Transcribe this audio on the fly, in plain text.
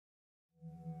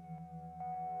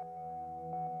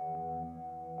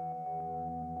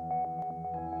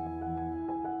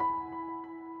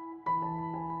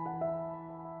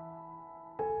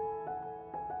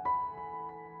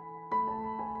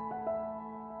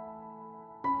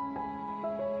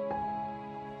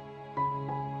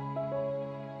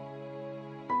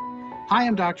Hi,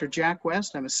 I'm Dr. Jack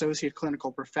West. I'm Associate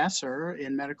Clinical Professor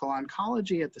in Medical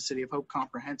Oncology at the City of Hope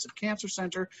Comprehensive Cancer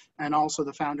Center, and also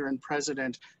the founder and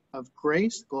president of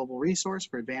GRACE, Global Resource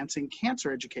for Advancing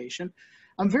Cancer Education.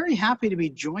 I'm very happy to be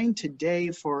joined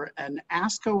today for an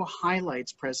ASCO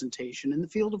highlights presentation in the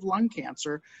field of lung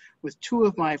cancer with two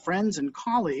of my friends and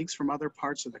colleagues from other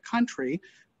parts of the country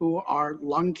who are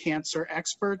lung cancer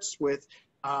experts with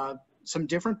some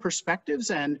different perspectives,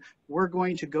 and we're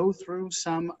going to go through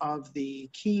some of the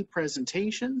key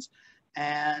presentations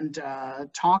and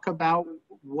talk about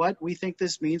what we think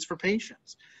this means for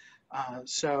patients.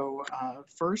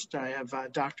 First, I have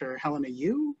Dr. Helena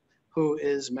Yu, who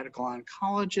is medical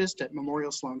oncologist at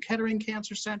Memorial Sloan Kettering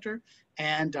Cancer Center,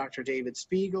 and Dr. David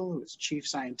Spigel, who is Chief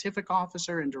Scientific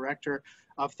Officer and Director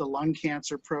of the Lung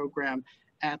Cancer Program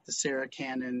at the Sarah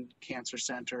Cannon Cancer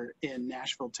Center in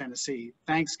Nashville, Tennessee.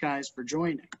 Thanks, guys, for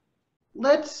joining.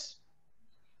 Let's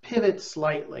pivot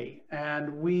slightly,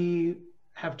 and we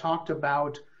have talked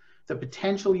about the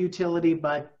potential utility,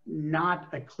 but not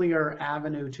a clear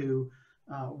avenue to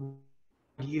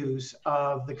use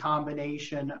of the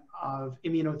combination of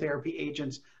immunotherapy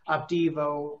agents,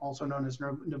 Opdivo, also known as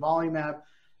Nivolumab,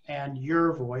 and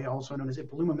Yervoy, also known as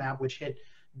Ipilimumab, which hit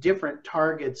different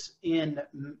targets in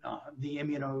the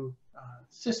immuno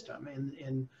system,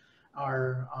 in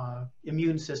our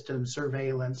immune system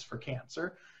surveillance for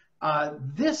cancer.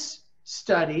 This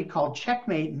study called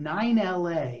CheckMate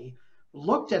 9LA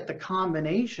looked at the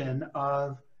combination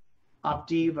of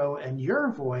Opdivo and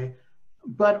Yervoy,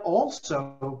 but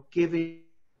also giving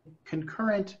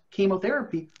concurrent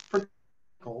chemotherapy for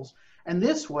cycles. And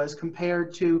this was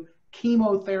compared to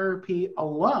chemotherapy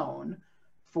alone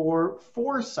for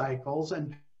 4 cycles,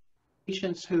 and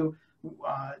patients who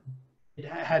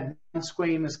had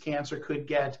non-squamous cancer could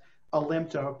get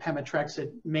Alimta or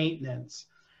pemetrexed maintenance.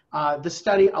 The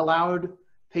study allowed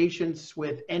patients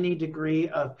with any degree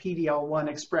of PD-L1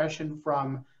 expression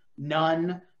from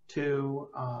none to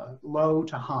low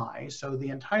to high, so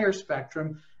the entire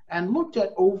spectrum, and looked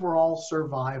at overall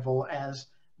survival as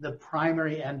the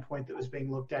primary endpoint that was being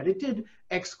looked at. It did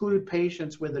exclude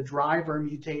patients with a driver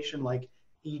mutation like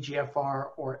EGFR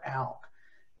or ALK.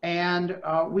 And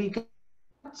we got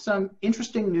some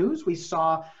interesting news. We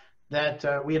saw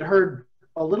that we had heard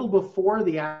a little before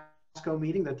the ASCO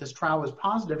meeting that this trial was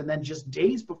positive, and then just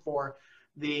days before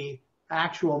the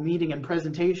actual meeting and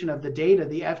presentation of the data,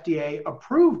 the FDA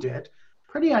approved it.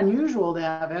 Pretty unusual to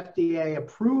have FDA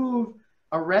approve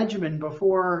a regimen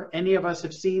before any of us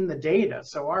have seen the data.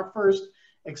 So our first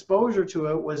exposure to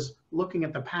it was looking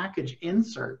at the package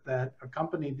insert that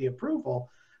accompanied the approval.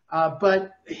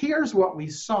 But here's what we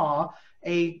saw: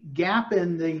 a gap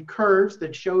in the curves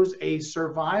that shows a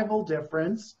survival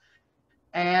difference.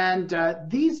 And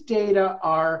these data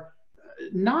are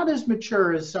not as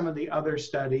mature as some of the other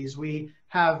studies. We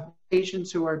have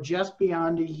patients who are just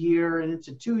beyond a year and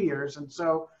into 2 years. And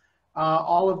so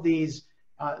all of these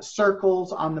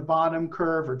circles on the bottom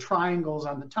curve or triangles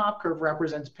on the top curve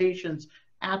represents patients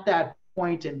at that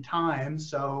point in time.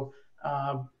 So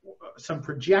some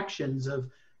projections of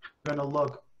how going to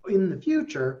look in the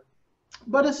future,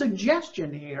 but a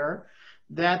suggestion here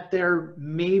that there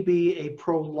may be a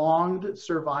prolonged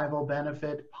survival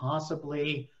benefit,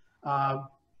 possibly a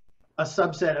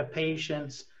subset of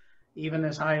patients, even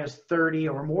as high as 30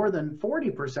 or more than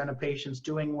 40% of patients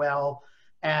doing well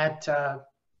at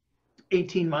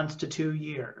 18 months to 2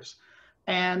 years.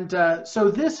 And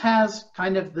so this has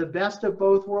kind of the best of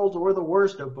both worlds or the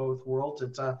worst of both worlds.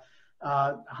 It's a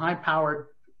high-powered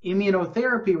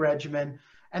immunotherapy regimen,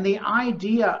 and the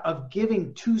idea of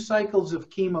giving 2 cycles of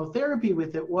chemotherapy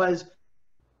with it was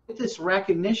this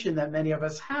recognition that many of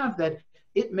us have that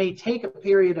it may take a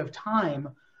period of time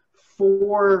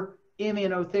for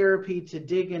immunotherapy to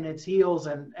dig in its heels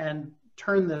and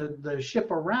turn the ship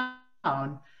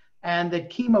around, and that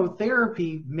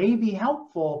chemotherapy may be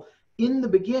helpful in the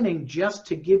beginning just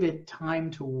to give it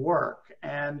time to work.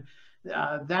 And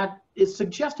that is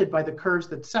suggested by the curves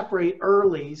that separate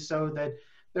early, so that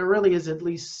there really is at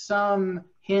least some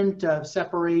hint of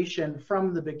separation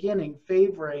from the beginning,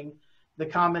 favoring the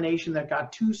combination that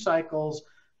got 2 cycles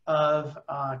of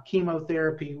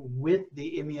chemotherapy with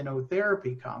the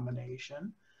immunotherapy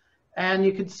combination. And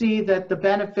you can see that the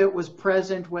benefit was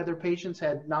present whether patients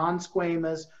had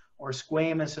non-squamous or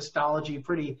squamous histology,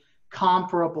 pretty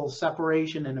comparable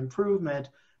separation and improvement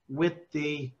with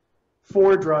the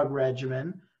 4-drug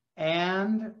regimen,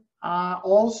 and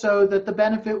also that the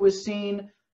benefit was seen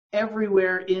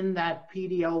everywhere in that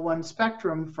PD-L1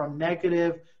 spectrum from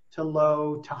negative to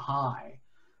low to high.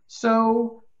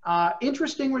 So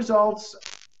interesting results.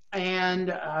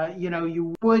 And, you know,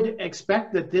 you would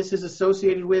expect that this is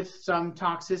associated with some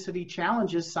toxicity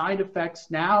challenges, side effects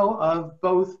now of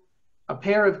both a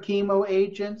pair of chemo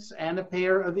agents and a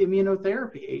pair of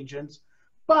immunotherapy agents.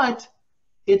 But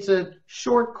it's a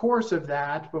short course of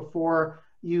that before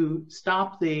you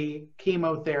stop the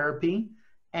chemotherapy,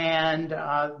 and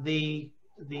the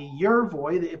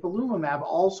Yervoy, the Ipilimumab,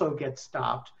 also gets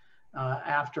stopped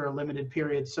after a limited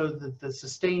period, so that the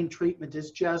sustained treatment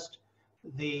is just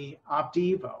the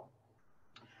Opdivo.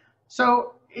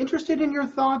 So, interested in your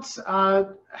thoughts,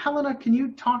 Helena, can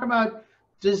you talk about,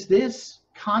 does this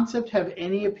concept have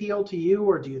any appeal to you,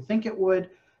 or do you think it would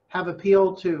have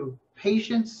appeal to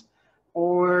patients?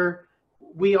 Or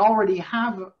we already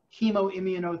have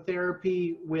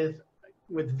chemoimmunotherapy with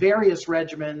various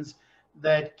regimens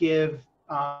that give,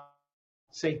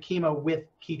 say, chemo with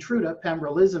Keytruda,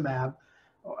 pembrolizumab.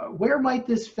 Where might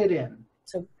this fit in?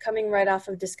 So coming right off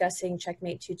of discussing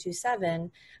CheckMate 227,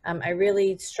 I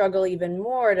really struggle even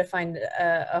more to find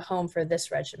a home for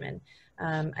this regimen.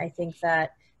 I think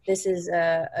that this is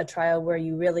a trial where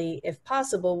you really, if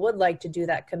possible, would like to do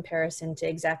that comparison to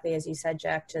exactly, as you said,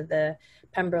 Jack, to the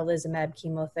pembrolizumab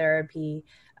chemotherapy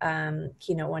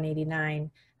Keynote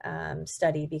 189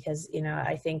 study, because, you know,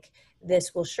 I think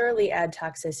this will surely add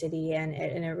toxicity, and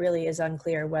it really is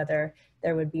unclear whether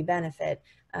there would be benefit,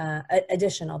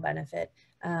 additional benefit.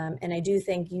 And I do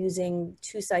think using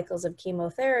 2 cycles of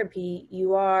chemotherapy,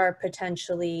 you are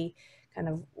potentially kind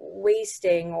of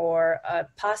wasting, or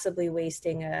possibly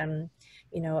wasting,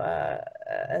 you know,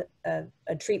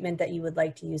 a treatment that you would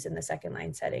like to use in the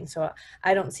second-line setting. So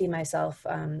I don't see myself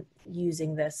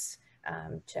using this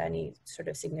to any sort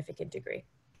of significant degree.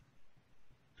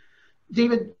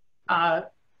 David,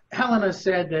 Helena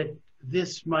said that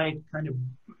this might kind of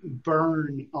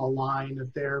burn a line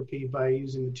of therapy by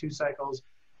using the 2 cycles.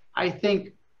 I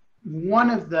think one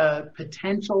of the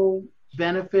potential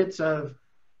benefits of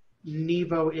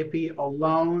Nivo-Ipi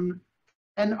alone,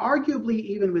 and arguably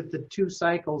even with the 2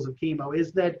 cycles of chemo,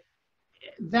 is that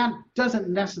that doesn't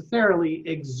necessarily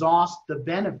exhaust the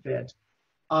benefit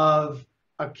of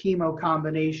a chemo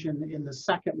combination in the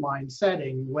second-line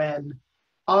setting, when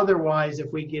otherwise,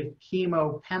 if we give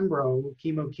chemo pembro,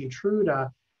 chemo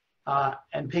Keytruda,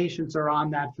 and patients are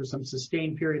on that for some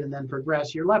sustained period and then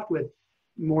progress, you're left with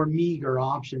more meager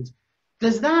options.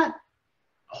 Does that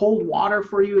hold water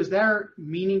for you? Is there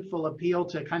meaningful appeal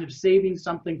to kind of saving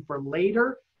something for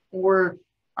later? Or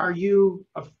are you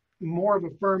more of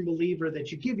a firm believer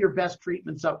that you give your best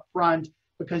treatments up front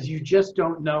because you just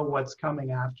don't know what's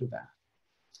coming after that?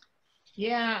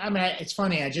 Yeah, I mean, it's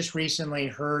funny. I just recently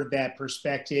heard that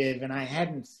perspective, and I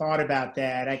hadn't thought about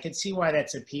that. I could see why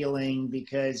that's appealing,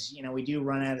 because, you know, we do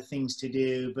run out of things to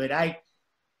do. But I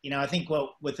think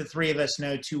what the 3 of us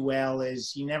know too well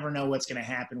is you never know what's going to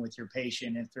happen with your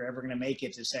patient, if they're ever going to make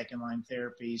it to second-line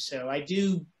therapy. So I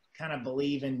do kind of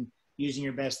believe in using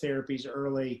your best therapies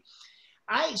early.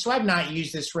 So I've not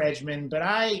used this regimen, but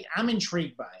I'm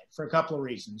intrigued by it for a couple of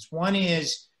reasons. One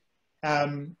is,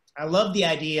 I love the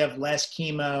idea of less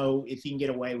chemo if you can get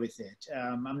away with it.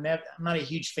 I'm not a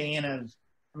huge fan of,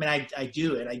 I mean, I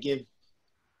do it. I give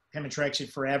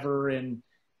pemetrexed forever, and,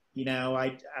 you know,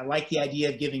 I like the idea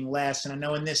of giving less. And I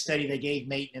know in this study they gave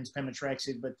maintenance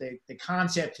pemetrexed, but the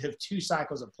concept of 2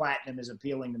 cycles of platinum is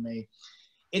appealing to me.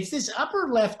 It's this upper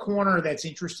left corner that's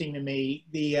interesting to me.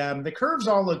 The curves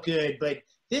all look good, but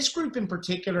this group in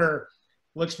particular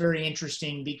looks very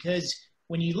interesting, because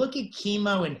when you look at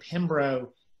chemo and pembro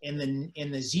in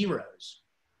the zeros,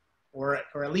 or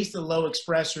at least the low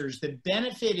expressors, the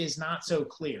benefit is not so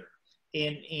clear.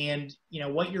 And you know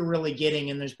what you're really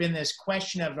getting, and there's been this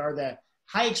question of, are the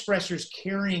high expressors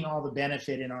carrying all the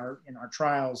benefit in our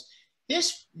trials?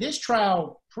 This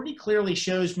trial pretty clearly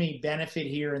shows me benefit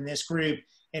here in this group.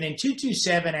 And in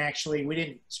 227, actually, we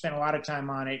didn't spend a lot of time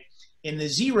on it. In the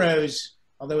zeros,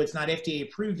 although it's not FDA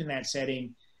approved in that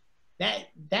setting,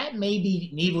 that may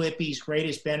be Nivo-Ipi's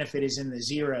greatest benefit is in the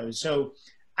zeros. So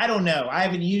I don't know. I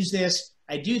haven't used this.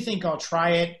 I do think I'll try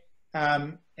it.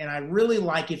 And I really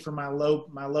like it for my low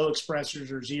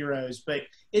expressors or zeros. But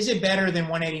is it better than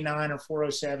 189 or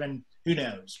 407? Who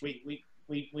knows?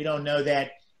 We don't know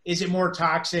that. Is it more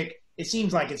toxic? It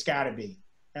seems like it's got to be,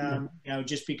 you know,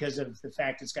 just because of the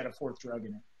fact it's got a 4th drug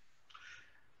in it.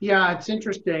 Yeah, it's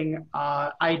interesting.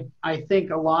 I think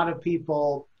a lot of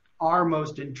people are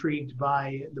most intrigued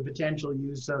by the potential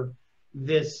use of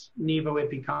this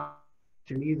Nivo-Ipi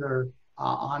combination, either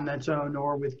on its own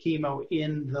or with chemo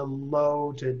in the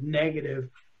low to negative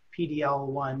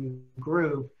PD-L1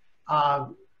 group.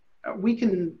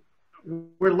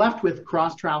 We're left with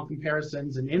cross-trial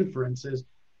comparisons and inferences.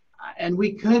 and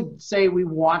we could say we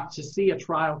want to see a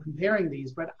trial comparing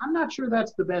these, but I'm not sure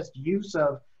that's the best use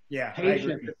of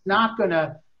patients. It's not going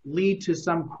to lead to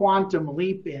some quantum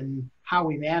leap in how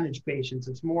we manage patients.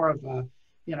 It's more of a,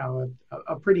 you know,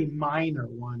 a pretty minor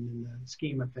one in the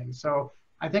scheme of things. So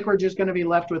I think we're just going to be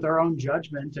left with our own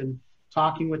judgment and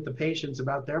talking with the patients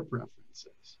about their preferences.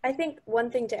 I think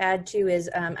one thing to add too is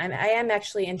I am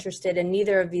actually interested, and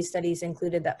neither of these studies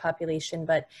included that population,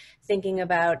 but thinking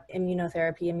about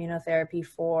immunotherapy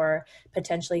for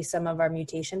potentially some of our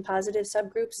mutation positive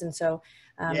subgroups. And so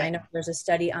I know there's a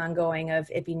study ongoing of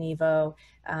Ipi-Nivo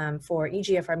for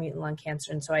EGFR mutant lung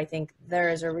cancer. And so I think there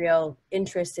is a real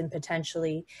interest in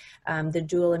potentially the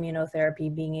dual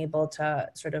immunotherapy being able to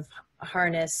sort of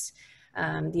harness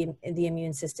the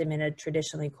immune system in a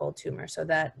traditionally cold tumor. So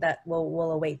that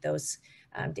we'll await those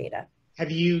data. Have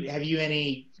you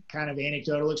any kind of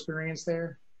anecdotal experience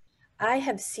there? I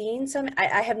have seen some.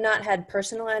 I have not had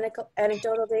personal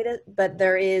anecdotal data, but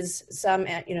there is some,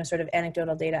 you know, sort of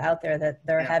anecdotal data out there that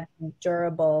there have been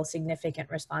durable, significant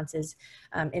responses,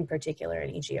 in particular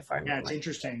in EGFR. Yeah, it's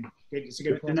interesting. It's a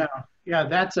good point. No, yeah,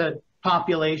 that's a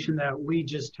population that we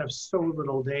just have so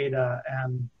little data,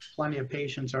 and plenty of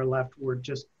patients are left. We're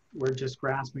just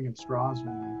grasping at straws with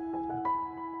them.